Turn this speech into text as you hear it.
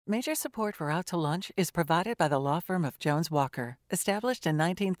Major support for Out to Lunch is provided by the law firm of Jones Walker, established in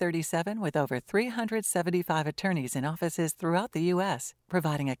 1937 with over 375 attorneys in offices throughout the U.S.,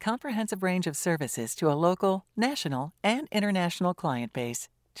 providing a comprehensive range of services to a local, national, and international client base.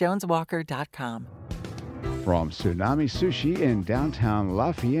 JonesWalker.com. From Tsunami Sushi in downtown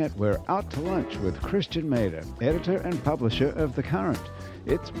Lafayette, we're out to lunch with Christian Mader, editor and publisher of The Current.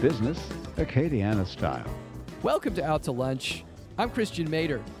 It's business, Acadiana style. Welcome to Out to Lunch. I'm Christian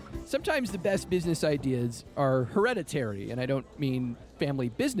Mader. Sometimes the best business ideas are hereditary, and I don't mean family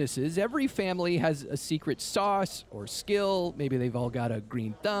businesses. Every family has a secret sauce or skill. Maybe they've all got a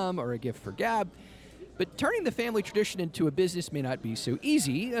green thumb or a gift for gab. But turning the family tradition into a business may not be so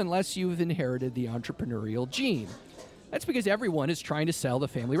easy unless you've inherited the entrepreneurial gene. That's because everyone is trying to sell the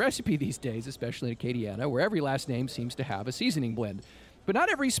family recipe these days, especially in Acadiana, where every last name seems to have a seasoning blend. But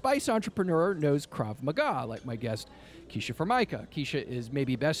not every spice entrepreneur knows Krav Maga, like my guest, Keisha Formica. Keisha is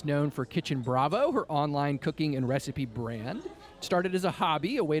maybe best known for Kitchen Bravo, her online cooking and recipe brand. It started as a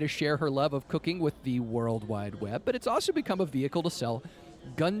hobby, a way to share her love of cooking with the World Wide Web, but it's also become a vehicle to sell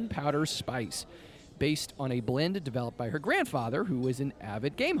gunpowder spice, based on a blend developed by her grandfather, who was an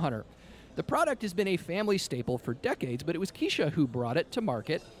avid game hunter. The product has been a family staple for decades, but it was Keisha who brought it to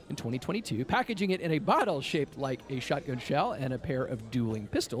market in 2022, packaging it in a bottle shaped like a shotgun shell and a pair of dueling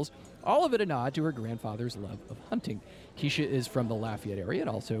pistols, all of it a nod to her grandfather's love of hunting. Keisha is from the Lafayette area and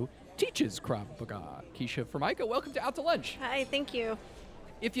also teaches Krav Maga. Keisha Formica, welcome to Out to Lunch. Hi, thank you.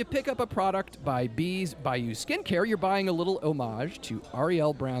 If you pick up a product by Bees Bayou Skincare, you're buying a little homage to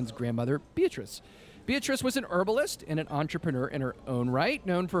Arielle Brown's grandmother, Beatrice. Beatrice was an herbalist and an entrepreneur in her own right,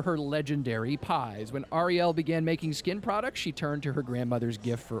 known for her legendary pies. When Arielle began making skin products, she turned to her grandmother's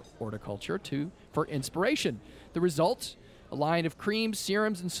gift for horticulture for inspiration. The result? A line of creams,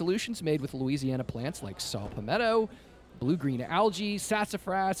 serums, and solutions made with Louisiana plants like saw palmetto, blue-green algae,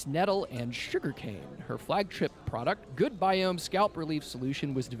 sassafras, nettle, and sugarcane. Her flagship product, Good Biome Scalp Relief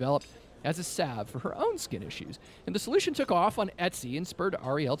Solution, was developed as a salve for her own skin issues. And the solution took off on Etsy and spurred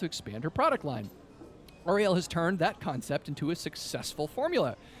Arielle to expand her product line. Arielle has turned that concept into a successful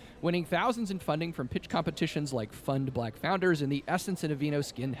formula, winning thousands in funding from pitch competitions like Fund Black Founders and the Essence and Aveeno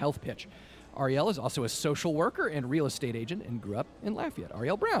Skin Health Pitch. Arielle is also a social worker and real estate agent and grew up in Lafayette.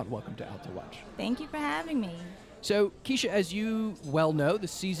 Arielle Brown, welcome to Out to Lunch. Thank you for having me. So, Keisha, as you well know, the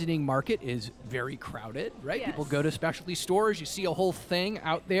seasoning market is very crowded, right? Yes. People go to specialty stores, you see a whole thing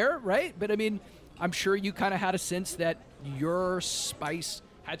out there, right? But I mean, I'm sure you kind of had a sense that your spice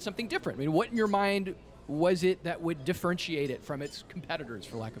had something different. I mean, what in your mind was it that would differentiate it from its competitors,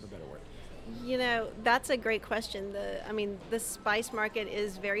 for lack of a better word? You know, that's a great question. The spice market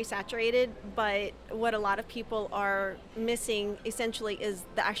is very saturated, but what a lot of people are missing essentially is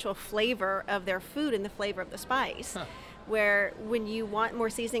the actual flavor of their food and the flavor of the spice. Where when you want more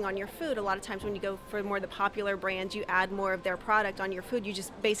seasoning on your food, a lot of times when you go for more of the popular brands, you add more of their product on your food, you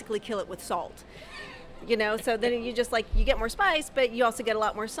just basically kill it with salt. You know, so then you just you get more spice, but you also get a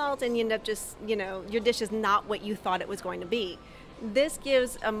lot more salt, and you end up just, your dish is not what you thought it was going to be. This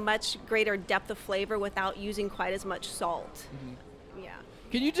gives a much greater depth of flavor without using quite as much salt. Mm-hmm. Yeah.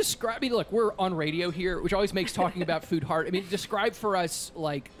 Can you describe, I mean, look, we're on radio here, which always makes talking about food hard. I mean, describe for us,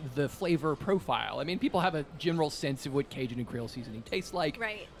 the flavor profile. I mean, people have a general sense of what Cajun and Creole seasoning tastes like.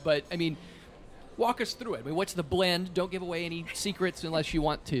 Right. But, I mean, walk us through it. I mean, what's the blend? Don't give away any secrets unless you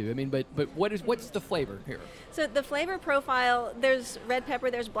want to. I mean, but what's the flavor here? So the flavor profile, there's red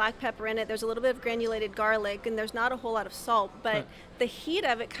pepper, there's black pepper in it, there's a little bit of granulated garlic, and there's not a whole lot of salt, but the heat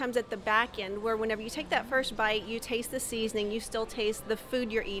of it comes at the back end, where whenever you take that first bite, you taste the seasoning, you still taste the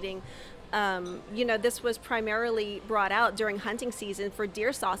food you're eating. This was primarily brought out during hunting season for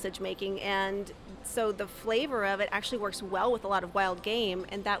deer sausage making, and so the flavor of it actually works well with a lot of wild game,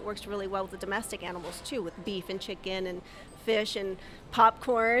 and that works really well with the domestic animals too, with beef and chicken and fish and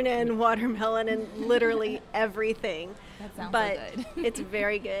popcorn and watermelon and literally everything. That sounds but so good. It's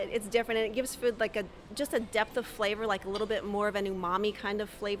very good. It's different, and it gives food just a depth of flavor, like a little bit more of an umami kind of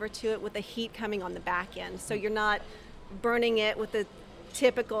flavor to it, with the heat coming on the back end. So you're not burning it with the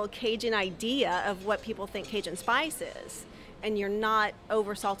typical Cajun idea of what people think Cajun spice is, and you're not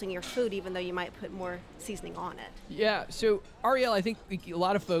over salting your food, even though you might put more seasoning on it. Yeah, so Arielle, I think a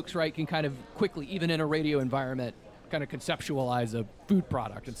lot of folks, right, can kind of quickly, even in a radio environment, kind of conceptualize a food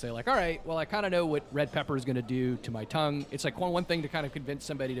product and say all right, well, I kind of know what red pepper is going to do to my tongue. It's one thing to kind of convince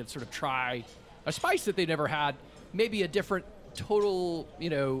somebody to sort of try a spice that they've never had, maybe a different total,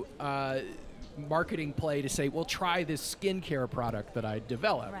 marketing play to say, well, try this skincare product that I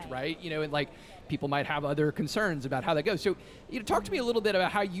developed, right? And people might have other concerns about how that goes. So, talk to me a little bit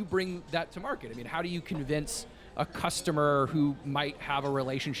about how you bring that to market. I mean, how do you convince a customer who might have a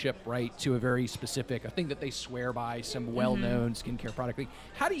relationship, right, to a very specific, a thing that they swear by, some well-known skincare product. Like,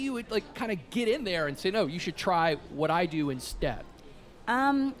 how do you like kind of get in there and say, no, you should try what I do instead?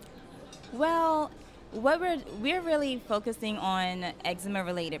 Well, what we're really focusing on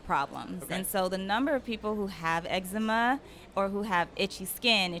eczema-related problems, Okay. and so the number of people who have eczema or who have itchy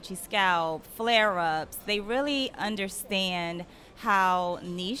skin, itchy scalp, flare-ups, they really understand how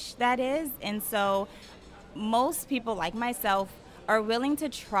niche that is, and so most people like myself are willing to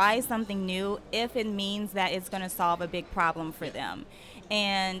try something new if it means that it's going to solve a big problem for them.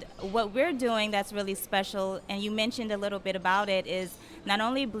 And what we're doing that's really special, and you mentioned a little bit about it, is not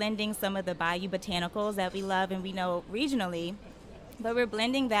only blending some of the Bayou botanicals that we love and we know regionally, but we're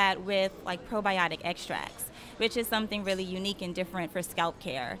blending that with like probiotic extracts, which is something really unique and different for scalp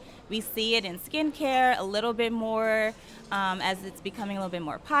care. We see it in skincare a little bit more as it's becoming a little bit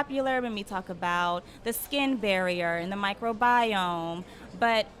more popular when we talk about the skin barrier and the microbiome,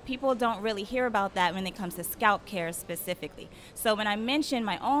 but people don't really hear about that when it comes to scalp care specifically. So when I mentioned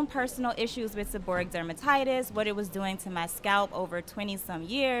my own personal issues with seborrheic dermatitis, what it was doing to my scalp over 20-some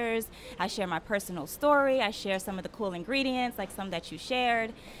years, I share my personal story, I share some of the cool ingredients, like some that you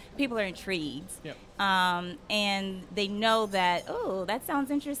shared. People are intrigued. Yep. And they know that, oh, that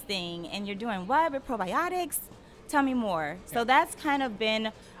sounds interesting, and you're doing what with probiotics? Tell me more. So that's kind of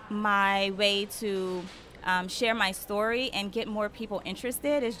been my way to share my story and get more people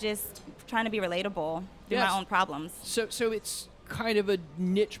interested, is just trying to be relatable through Yes. my own problems. So it's kind of a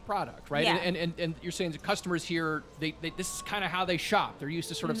niche product, right? Yeah. And you're saying the customers here, they this is kind of how they shop. They're used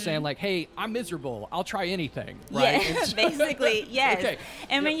to sort of saying like, hey, I'm miserable, I'll try anything, right? Yeah, basically, yes. Okay.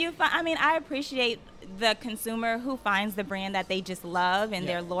 And when you find, I mean, I appreciate the consumer who finds the brand that they just love and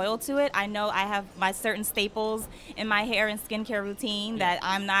they're loyal to it. I know I have my certain staples in my hair and skincare routine that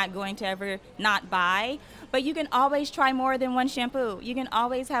I'm not going to ever not buy. But you can always try more than one shampoo. You can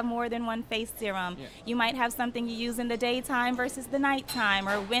always have more than one face serum. Yeah. You might have something you use in the daytime versus the nighttime,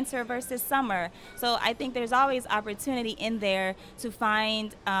 or winter versus summer. So I think there's always opportunity in there to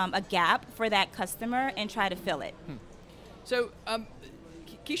find a gap for that customer and try to fill it. So,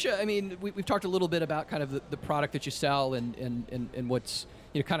 Keisha, I mean, we've talked a little bit about kind of the product that you sell and what's,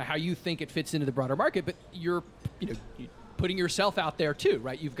 kind of how you think it fits into the broader market, but you're, putting yourself out there too,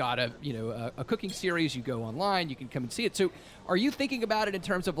 right? You've got a cooking series, you go online, you can come and see it. So are you thinking about it in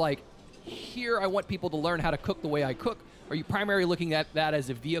terms of like, here I want people to learn how to cook the way I cook? Are you primarily looking at that as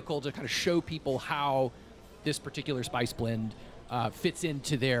a vehicle to kind of show people how this particular spice blend fits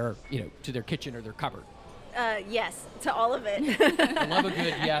into their, to their kitchen or their cupboard? Yes, to all of it. I love a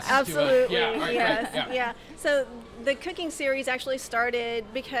good yes. Absolutely, To a, yeah, right, yes, right, yeah. So the cooking series actually started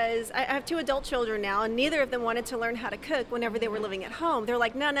because I have 2 adult children now, and neither of them wanted to learn how to cook whenever they were living at home. They're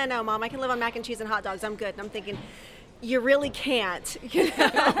like, no, Mom, I can live on mac and cheese and hot dogs. I'm good. And I'm thinking, you really can't. You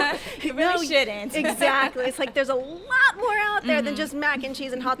really shouldn't. Exactly. It's like there's a lot more out there than just mac and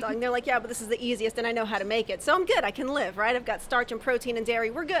cheese and hot dog. And they're like, yeah, but this is the easiest, and I know how to make it. So I'm good. I can live, right? I've got starch and protein and dairy.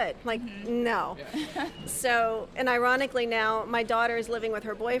 We're good. I'm like, no. Yeah. So, and ironically now, my daughter is living with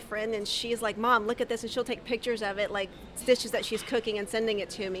her boyfriend, and she's like, Mom, look at this, and she'll take pictures of it, like dishes that she's cooking and sending it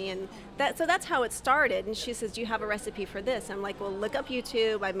to me. And so that's how it started. And she says, do you have a recipe for this? I'm like, well, look up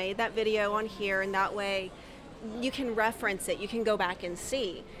YouTube. I made that video on here, and that way you can reference it, you can go back and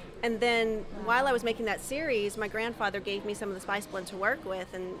see. And then while I was making that series, my grandfather gave me some of the spice blend to work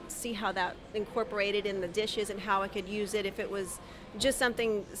with and see how that incorporated in the dishes and how I could use it if it was just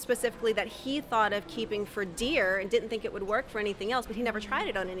something specifically that he thought of keeping for deer and didn't think it would work for anything else, but he never tried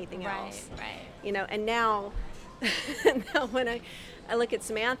it on anything else. Right. And now when I look at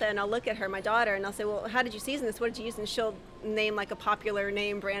Samantha and I'll look at her, my daughter, and I'll say, well, how did you season this? What did you use? And she'll name like a popular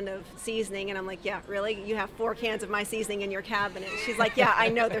name brand of seasoning. And I'm like, yeah, really? You have 4 cans of my seasoning in your cabinet? She's like, yeah, I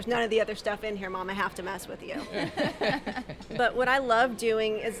know there's none of the other stuff in here, Mom. I have to mess with you. But what I love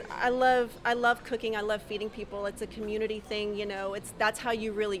doing is I love cooking. I love feeding people. It's a community thing, that's how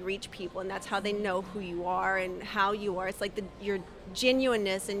you really reach people, and that's how they know who you are and how you are. It's like your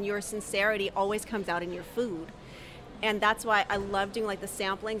genuineness and your sincerity always comes out in your food. And that's why I love doing like the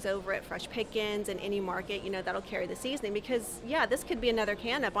samplings over at Fresh Pickins and any market, that'll carry the seasoning, because this could be another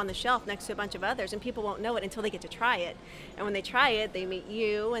can up on the shelf next to a bunch of others, and people won't know it until they get to try it. And when they try it, they meet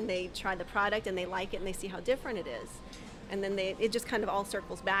you and they try the product and they like it and they see how different it is. And then it just kind of all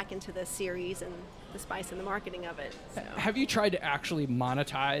circles back into the series and the spice and the marketing of it. So. Have you tried to actually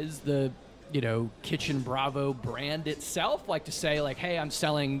monetize the Kitchen Bravo brand itself, like to say like, hey, I'm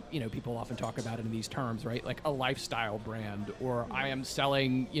selling, people often talk about it in these terms, right? Like a lifestyle brand, or I am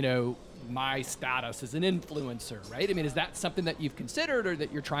selling, my status as an influencer, right? I mean, is that something that you've considered or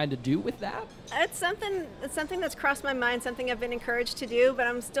that you're trying to do with that? It's something that's crossed my mind, something I've been encouraged to do, but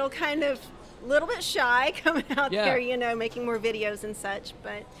I'm still kind of a little bit shy coming out there, making more videos and such.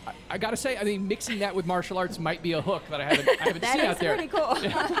 But I gotta say, I mean, mixing that with martial arts might be a hook that I haven't seen out there. That is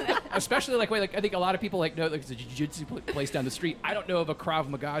pretty cool. Especially I think a lot of people know there's a jiu-jitsu place down the street. I don't know of a Krav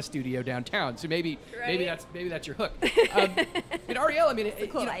Maga studio downtown, so maybe that's your hook. Arielle, I mean, it's a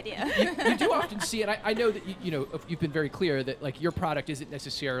cool idea. You do often see it. I know that you've been very clear that like your product isn't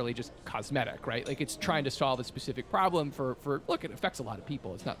necessarily just cosmetic, right? Like it's trying to solve a specific problem for look, it affects a lot of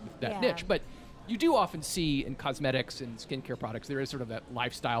people. It's not that niche, but you do often see in cosmetics and skincare products, there is sort of that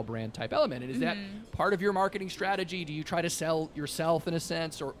lifestyle brand type element. And is that part of your marketing strategy? Do you try to sell yourself in a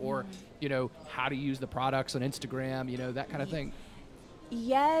sense, or how to use the products on Instagram, that kind of thing?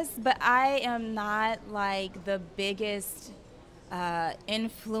 Yes, but I am not like the biggest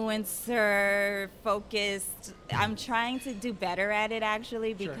influencer focused. I'm trying to do better at it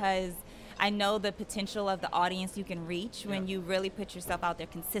actually, because I know the potential of the audience you can reach when you really put yourself out there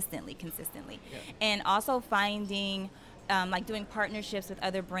consistently. And also finding like doing partnerships with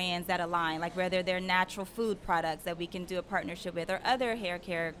other brands that align, like whether they're natural food products that we can do a partnership with, or other hair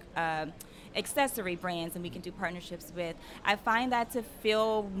care accessory brands and we can do partnerships with. I find that to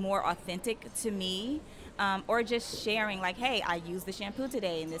feel more authentic to me. Or just sharing like, hey, I used the shampoo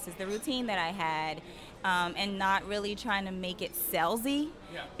today and this is the routine that I had, and not really trying to make it salesy,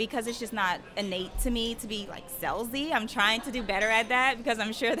 because it's just not innate to me to be like salesy. I'm trying to do better at that, because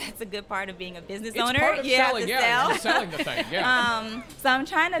I'm sure that's a good part of being a business owner. Part of selling, sell. Selling the thing, so I'm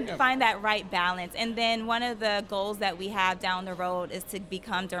trying to find that right balance. And then one of the goals that we have down the road is to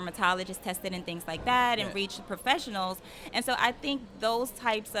become dermatologist tested and things like that, and reach professionals. And so I think those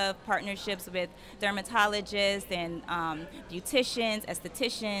types of partnerships with dermatologists and beauticians,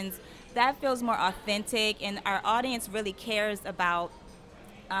 estheticians, that feels more authentic, and our audience really cares about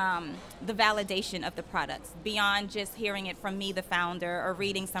the validation of the products beyond just hearing it from me, the founder, or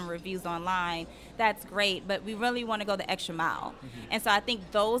reading some reviews online. That's great, but we really want to go the extra mile. And so I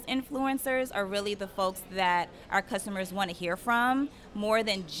think those influencers are really the folks that our customers want to hear from, more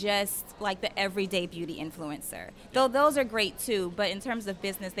than just like the everyday beauty influencer. Though those are great too, but in terms of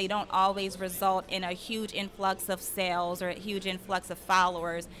business, they don't always result in a huge influx of sales or a huge influx of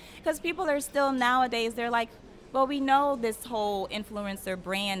followers, because people are still nowadays, they're like, well, we know this whole influencer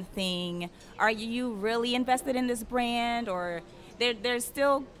brand thing. Are you really invested in this brand? Or they're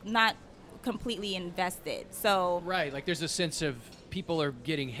still not completely invested. So right, like there's a sense of people are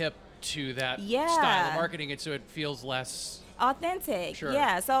getting hip to that style of marketing, and so it feels less authentic.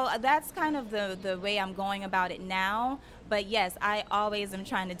 So that's kind of the way I'm going about it now. But yes, I always am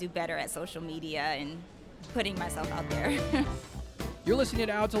trying to do better at social media and putting myself out there. You're listening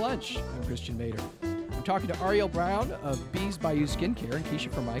to Out to Lunch. I'm Christian Mader. I'm talking to Arielle Brown of Bees Bayou Skincare and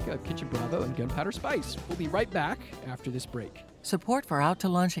Keisha Formica of Kitchen Bravo and Gunpowder Spice. We'll be right back after this break. Support for Out to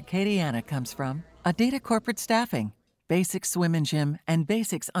Lunch at Acadiana comes from Adita Corporate Staffing, Basics Swim and Gym, and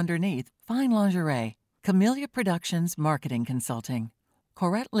Basics Underneath, Fine Lingerie, Camellia Productions Marketing Consulting,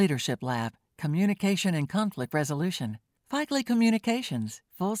 Corette Leadership Lab, Communication and Conflict Resolution, Fikely Communications,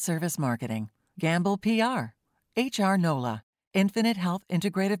 Full Service Marketing, Gamble PR, HR NOLA, Infinite Health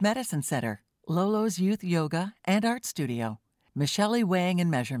Integrative Medicine Center, Lolo's Youth Yoga and Art Studio, Michelle Weighing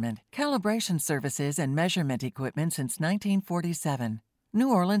and Measurement, Calibration Services and Measurement Equipment since 1947, New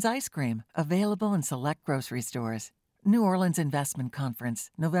Orleans Ice Cream, available in select grocery stores, New Orleans Investment Conference,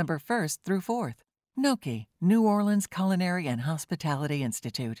 November 1st through 4th, Noki, New Orleans Culinary and Hospitality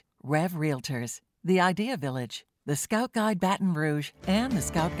Institute, Rev Realtors, The Idea Village, the Scout Guide Baton Rouge, and the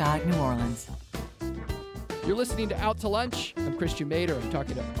Scout Guide New Orleans. You're listening to Out to Lunch. I'm Christian Mader. I'm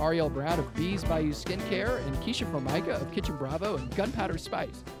talking to Arielle Brown of Bees Bayou Skincare and Keisha Formica of Kitchen Bravo and Gunpowder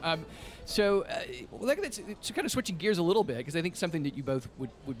Spice. So kind of switching gears a little bit, because I think something that you both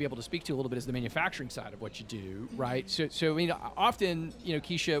would be able to speak to a little bit is the manufacturing side of what you do, right? So I mean, often,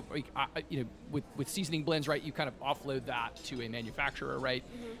 Keisha, with seasoning blends, right, you kind of offload that to a manufacturer, right?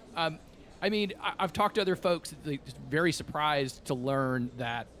 I mean, I've talked to other folks that are very surprised to learn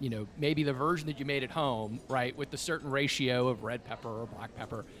that, maybe the version that you made at home, right, with the certain ratio of red pepper or black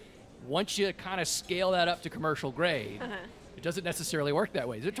pepper, once you kind of scale that up to commercial grade, it doesn't necessarily work that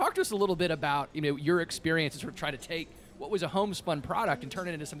way. So talk to us a little bit about, your experience and sort of try to take what was a homespun product and turn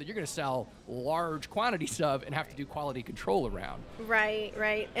it into something you're going to sell large quantities of and have to do quality control around. Right,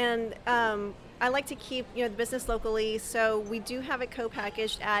 right. And I like to keep, the business locally, so we do have it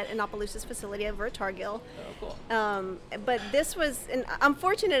co-packaged at an Opelousas facility over at Targill. Oh, cool. But this was, and I'm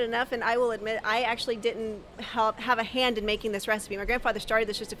fortunate enough, and I will admit, I actually didn't have a hand in making this recipe. My grandfather started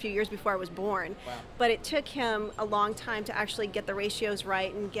this just a few years before I was born. Wow. But it took him a long time to actually get the ratios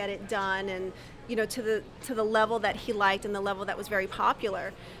right and get it done, and to the level that he liked and the level that was very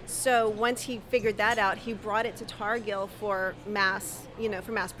popular. So once he figured that out, he brought it to Targill for mass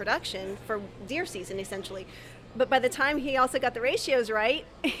production for deer season, essentially. But by the time he also got the ratios right,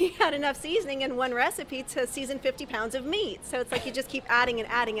 he had enough seasoning in one recipe to season 50 pounds of meat. So it's like you just keep adding and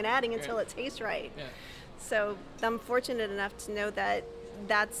adding and adding until it tastes right. Yeah. So I'm fortunate enough to know that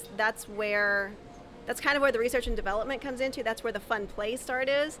that's kind of where the research and development comes into. That's where the fun play start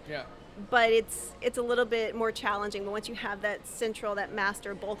is. Yeah. But it's a little bit more challenging. But once you have that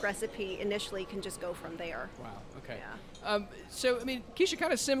master bulk recipe, initially you can just go from there. Wow. Okay. Yeah. So, Keisha,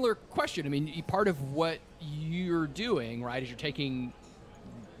 kind of similar question. Part of what you're doing, right, is you're taking,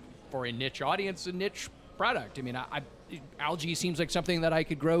 for a niche audience, a niche product. Algae seems like something that I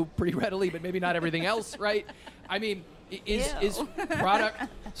could grow pretty readily, but maybe not everything else, right? Is product?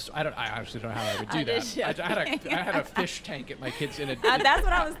 I actually don't know how I would do that. I had a fish tank at my kids in a. That's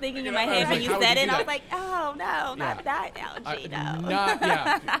what I was thinking in my head when like, you said it. I was like, oh no, not that algae,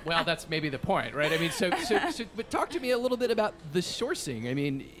 no. Well, that's maybe the point, right? So, but talk to me a little bit about the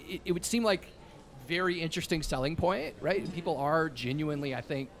sourcing. It would seem like very interesting selling point, right? People are genuinely, I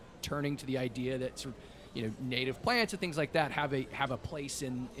think, turning to the idea that sort of, native plants and things like that have a place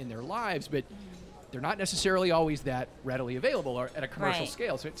in their lives, but they're not necessarily always that readily available or at a commercial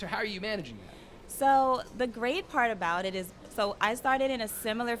scale. So how are you managing that? So the great part about it is, so I started in a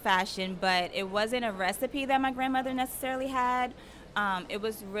similar fashion, but it wasn't a recipe that my grandmother necessarily had. It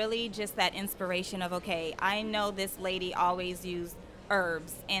was really just that inspiration of, okay, I know this lady always used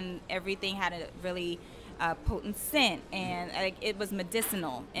herbs and everything had a really potent scent, and it was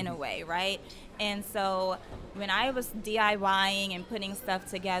medicinal in a way, right? And so when I was DIYing and putting stuff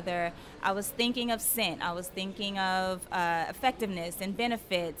together, I was thinking of scent. I was thinking of effectiveness and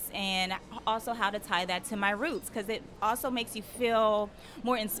benefits, and also how to tie that to my roots, because it also makes you feel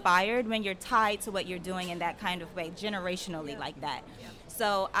more inspired when you're tied to what you're doing in that kind of way, generationally like that. Yeah.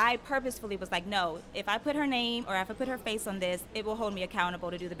 So I purposefully was like, no, if I put her name or if I put her face on this, it will hold me accountable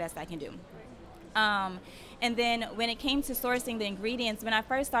to do the best I can do. And then when it came to sourcing the ingredients, when I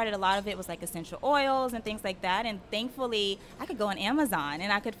first started, a lot of it was like essential oils and things like that. And thankfully, I could go on Amazon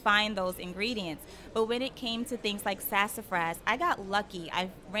and I could find those ingredients. But when it came to things like sassafras, I got lucky. I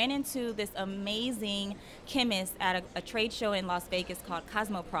ran into this amazing chemist at a trade show in Las Vegas called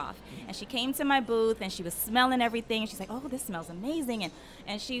Cosmoprof. And she came to my booth and she was smelling everything. And she's like, oh, this smells amazing.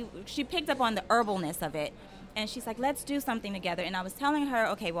 And she picked up on the herbalness of it. And she's like, let's do something together. And I was telling her,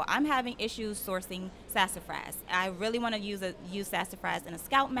 okay, well, I'm having issues sourcing sassafras. I really want to use sassafras in a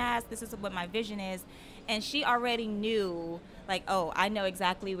scalp mask. This is what my vision is. And she already knew, like, oh, I know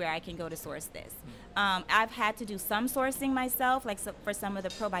exactly where I can go to source this. I've had to do some sourcing myself, like for some of the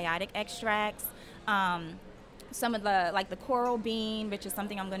probiotic extracts. Some of the coral bean, which is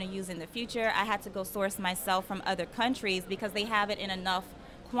something I'm going to use in the future. I had to go source myself from other countries because they have it in enough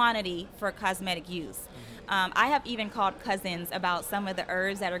quantity for cosmetic use. I have even called cousins about some of the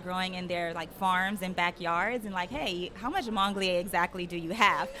herbs that are growing in their farms and backyards, and hey, how much Mongolier exactly do you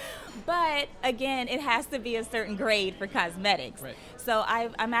have? But again, it has to be a certain grade for cosmetics. Right. So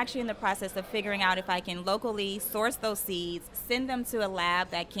I'm actually in the process of figuring out if I can locally source those seeds, send them to a lab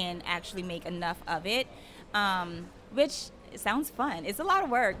that can actually make enough of it, which sounds fun. It's a lot of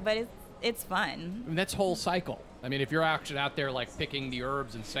work, but it's fun. That's whole cycle. If you're actually out there picking the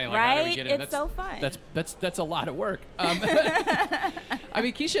herbs and saying right? How do we get it? It's so fun. That's a lot of work.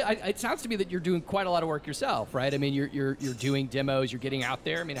 Keisha, it sounds to me that you're doing quite a lot of work yourself, right? You're doing demos, you're getting out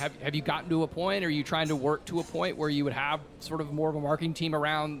there. Have you gotten to a point, or are you trying to work to a point where you would have sort of more of a marketing team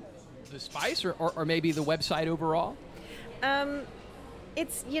around the spice, or maybe the website overall?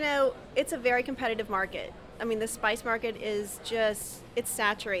 It's a very competitive market. The spice market is it's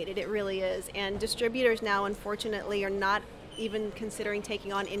saturated. It really is. And distributors now, unfortunately, are not even considering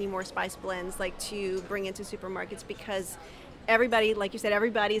taking on any more spice blends to bring into supermarkets, because everybody, like you said,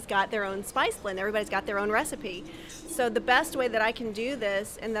 everybody's got their own spice blend. Everybody's got their own recipe. So the best way that I can do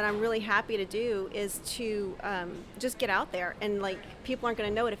this, and that I'm really happy to do, is to just get out there. And people aren't going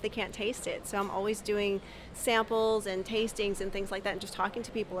to know it if they can't taste it. So I'm always doing samples and tastings and things like that, and just talking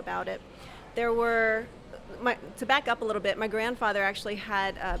to people about it. To back up a little bit, my grandfather actually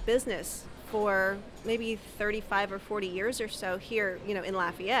had a business for maybe 35 or 40 years or so here, in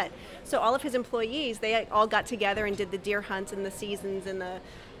Lafayette. So all of his employees, they all got together and did the deer hunts and the seasons and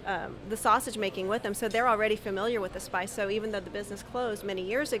the sausage making with them. So they're already familiar with the spice. So even though the business closed many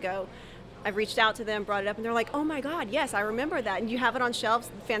years ago, I've reached out to them, brought it up, and they're like, oh my God, yes, I remember that. And you have it on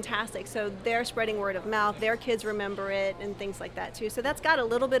shelves, fantastic. So they're spreading word of mouth. Their kids remember it and things like that too. So that's got a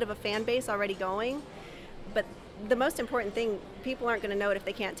little bit of a fan base already going. But the most important thing, people aren't going to know it if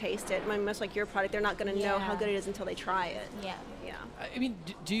they can't taste it. I mean, much like your product, they're not going to know how good it is until they try it. Yeah. I mean,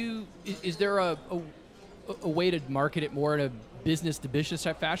 is there a way to market it more in a business-to-business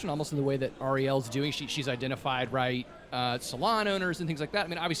type fashion, almost in the way that Ariel's doing? She's identified, right, salon owners and things like that. I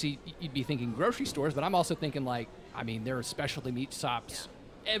mean, obviously, you'd be thinking grocery stores, but I'm also thinking, there are specialty meat shops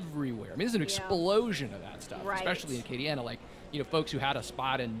everywhere. I mean, there's an explosion of that stuff, especially in Acadiana. Folks who had a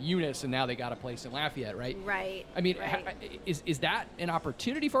spot in Eunice and now they got a place in Lafayette, right? Right. I mean, is that an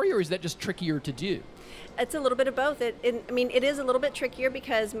opportunity for you, or is that just trickier to do? It's a little bit of both. It is a little bit trickier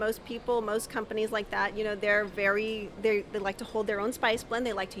because most companies like that, they like to hold their own spice blend.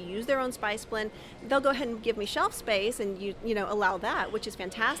 They like to use their own spice blend. They'll go ahead and give me shelf space and allow that, which is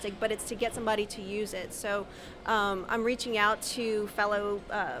fantastic. But it's to get somebody to use it. So I'm reaching out to fellow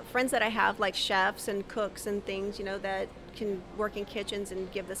friends that I have, like chefs and cooks and things, that can work in kitchens and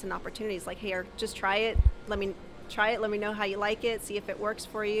give this an opportunity. It's like, hey, just try it. Let me know how you like it. See if it works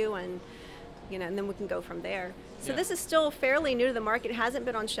for you, and then we can go from there. So this is still fairly new to the market. It hasn't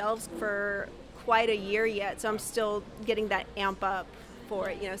been on shelves for quite a year yet, so I'm still getting that amp up for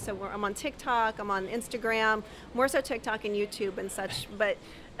it. So I'm on TikTok, I'm on Instagram, more so TikTok and YouTube and such. But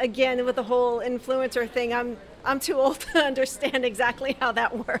again, with the whole influencer thing, I'm too old to understand exactly how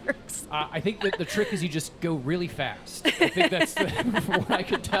that works. I think that the trick is you just go really fast. I think that's from what I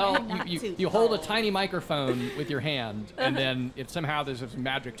could tell. You hold a tiny microphone with your hand, and then somehow there's this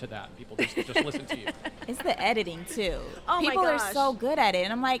magic to that. People just listen to you. It's the editing too. Oh People my are gosh. so good at it,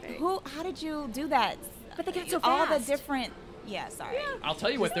 and I'm like, how did you do that? But they get so all fast. the different. Yeah, sorry. I'll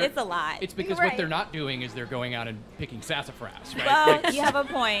tell you what it's a lot. It's because what they're not doing is they're going out and picking sassafras, right? Well, you have a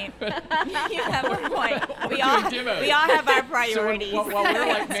point. You have a point. We all have our priorities. So while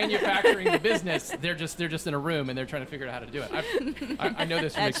we're manufacturing the business, they're just in a room and they're trying to figure out how to do it. I know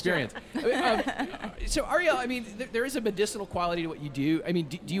this from experience. So Ariel, I mean, there is a medicinal quality to what you do. I mean,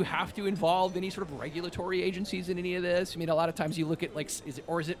 do you have to involve any sort of regulatory agencies in any of this? I mean, a lot of times you look at is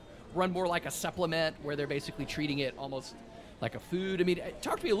it run more like a supplement where they're basically treating it almost like a food? I mean,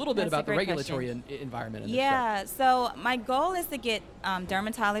 talk to me a little bit about the regulatory environment. So my goal is to get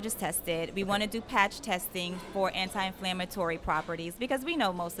dermatologists tested. We want to do patch testing for anti-inflammatory properties because we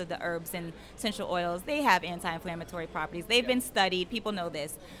know most of the herbs and essential oils, they have anti-inflammatory properties. They've been studied. People know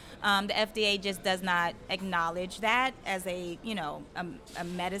this. The FDA just does not acknowledge that as a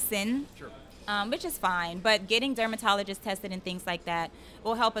medicine. Sure. Which is fine, but getting dermatologists tested and things like that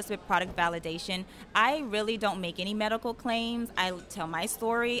will help us with product validation. I really don't make any medical claims. I tell my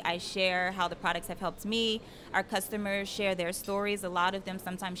story. I share how the products have helped me. Our customers share their stories. A lot of them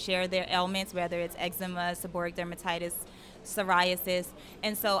sometimes share their ailments, whether it's eczema, seborrheic dermatitis, psoriasis,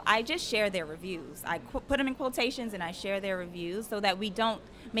 and so I just share their reviews. I put them in quotations and I share their reviews so that we don't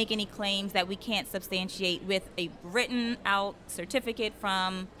make any claims that we can't substantiate with a written out certificate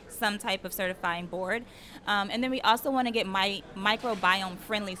from some type of certifying board. And then we also want to get microbiome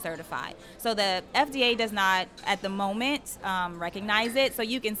friendly certified. So the FDA does not at the moment recognize it, so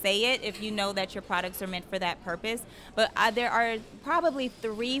you can say it if you know that your products are meant for that purpose. But there are probably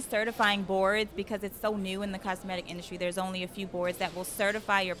 3 certifying boards because it's so new in the cosmetic industry. There's only a few boards that will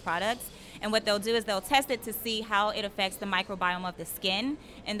certify your products. And what they'll do is they'll test it to see how it affects the microbiome of the skin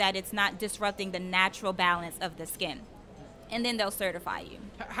and that it's not disrupting the natural balance of the skin. And then they'll certify you.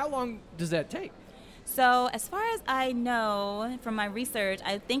 How long does that take? So as far as I know from my research,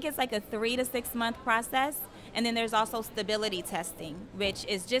 I think it's like a 3 to 6 month process. And then there's also stability testing, which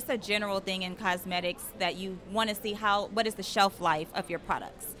is just a general thing in cosmetics that you want to see what is the shelf life of your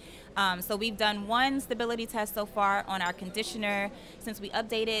products. So we've done 1 stability test so far on our conditioner. Since we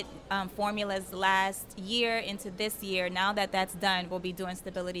updated formulas last year into this year, now that that's done, we'll be doing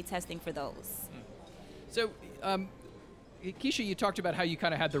stability testing for those. So, Keisha, you talked about how you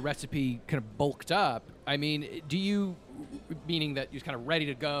kind of had the recipe kind of bulked up. I mean, meaning that you're kind of ready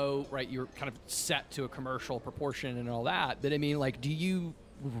to go, right? You're kind of set to a commercial proportion and all that. But I mean, do you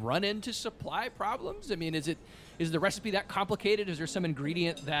run into supply problems? I mean, is the recipe that complicated? Is there some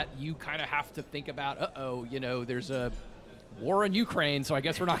ingredient that you kind of have to think about? There's a war in Ukraine, so I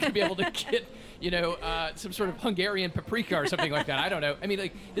guess we're not going to be able to get, some sort of Hungarian paprika or something like that. I don't know. I mean,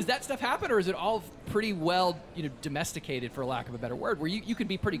 like, does that stuff happen, or is it all pretty well, domesticated, for lack of a better word, where you can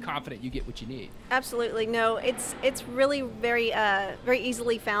be pretty confident you get what you need? Absolutely. No, it's really very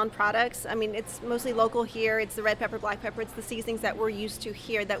easily found products. I mean, it's mostly local here. It's the red pepper, black pepper. It's the seasonings that we're used to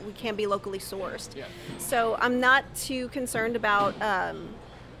here that we can be locally sourced. Yeah. So I'm not too concerned about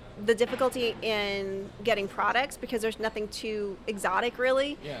the difficulty in getting products because there's nothing too exotic,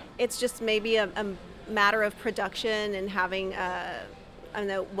 really. Yeah. It's just maybe a matter of production and having, I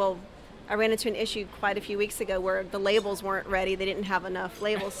ran into an issue quite a few weeks ago where the labels weren't ready. They didn't have enough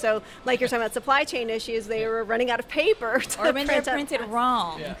labels. So, like you're talking about supply chain issues, they were running out of paper. Or when they're printed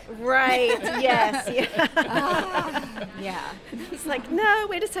wrong. Yeah. Right, yes, yeah. Yeah. It's like, no,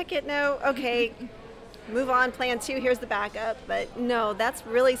 wait a second, no, okay, move on, plan 2, here's the backup. But no, that's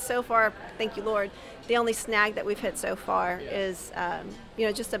really so far, thank you, Lord, the only snag that we've hit so far is,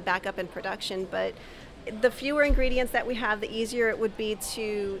 just a backup in production. But the fewer ingredients that we have, the easier it would be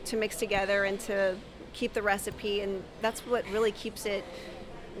to mix together and to keep the recipe, and that's what really keeps it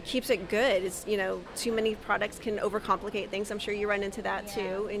good. Is too many products can overcomplicate things. I'm sure you run into that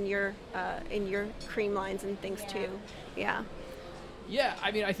too in your cream lines and things too. Yeah. Yeah,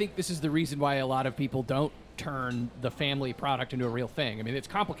 I mean, I think this is the reason why a lot of people don't turn the family product into a real thing. I mean, it's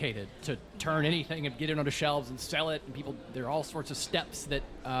complicated to turn anything and get it onto shelves and sell it, and there are all sorts of steps that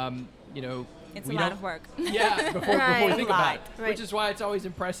it's a lot of work. Yeah, before we think about it. Right. Which is why it's always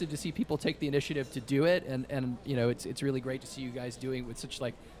impressive to see people take the initiative to do it, and it's really great to see you guys doing it with such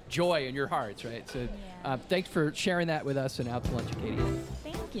joy in your hearts, right? So thanks for sharing that with us and Out to Lunch Acadiana.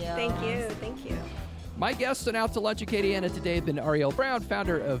 Thank you. Thank you. My guests on Out to Lunch Acadiana today have been Ariel Brown,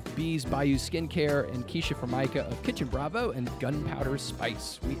 founder of Bees Bayou Skincare, and Keisha Formica of Kitchen Bravo and Gunpowder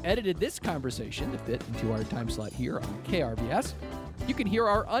Spice. We edited this conversation to fit into our time slot here on KRBS. You can hear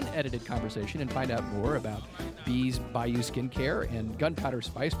our unedited conversation and find out more about Bees Bayou Skincare and Gunpowder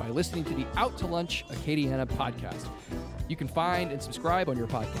Spice by listening to the Out to Lunch Acadiana podcast. You can find and subscribe on your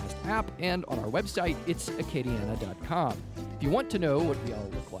podcast app and on our website, itsacadiana.com. If you want to know what we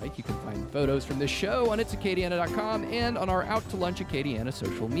all look like, you can find photos from this show on itsacadiana.com and on our Out to Lunch Acadiana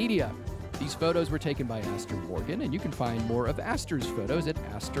social media. These photos were taken by Aster Morgan, and you can find more of Aster's photos at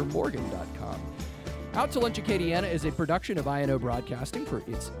astermorgan.com. Out to Lunch Acadiana is a production of INO Broadcasting for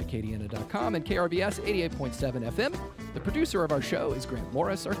itsacadiana.com and KRBS 88.7 FM. The producer of our show is Grant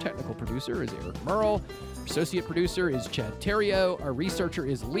Morris. Our technical producer is Eric Merle. Our associate producer is Chad Terrio. Our researcher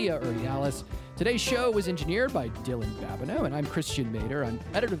is Leah Urdialis. Today's show was engineered by Dylan Babineau, and I'm Christian Mader. I'm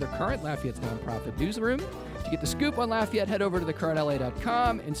editor of The Current, Lafayette's nonprofit newsroom. To get the scoop on Lafayette, head over to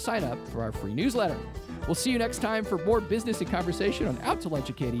thecurrentla.com and sign up for our free newsletter. We'll see you next time for more business and conversation on Out to Lunch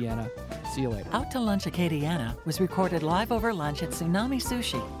Acadiana. See you later. Out to Lunch Acadiana was recorded live over lunch at Tsunami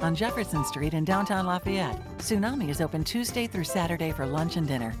Sushi on Jefferson Street in downtown Lafayette. Tsunami is open Tuesday through Saturday for lunch and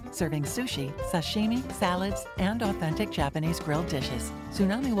dinner, serving sushi, sashimi, salads, and authentic Japanese grilled dishes.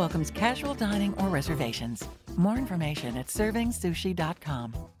 Tsunami welcomes casual dining or reservations. More information at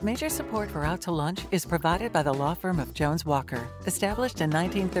servingsushi.com. Major support for Out to Lunch is provided by the law firm of Jones Walker, established in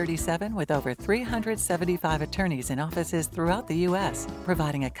 1937 with over 375 attorneys in offices throughout the U.S.,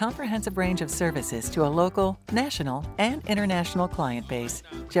 providing a comprehensive range of services to a local, national, and international client base.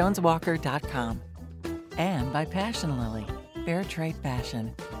 JonesWalker.com. And by Passion Lily, Fair Trade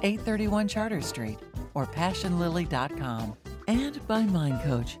Passion, 831 Charter Street, or PassionLily.com. And by Mind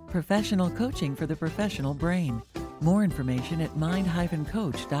Coach, professional coaching for the professional brain. More information at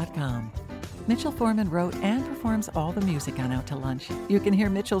mind-coach.com. Mitchell Foreman wrote and performs all the music on Out to Lunch. You can hear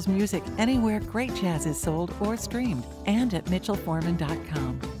Mitchell's music anywhere great jazz is sold or streamed, and at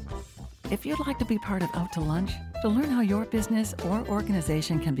mitchellforeman.com. If you'd like to be part of Out to Lunch, to learn how your business or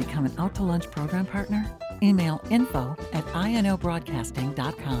organization can become an Out to Lunch program partner, email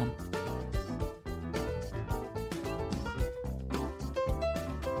info@inobroadcasting.com.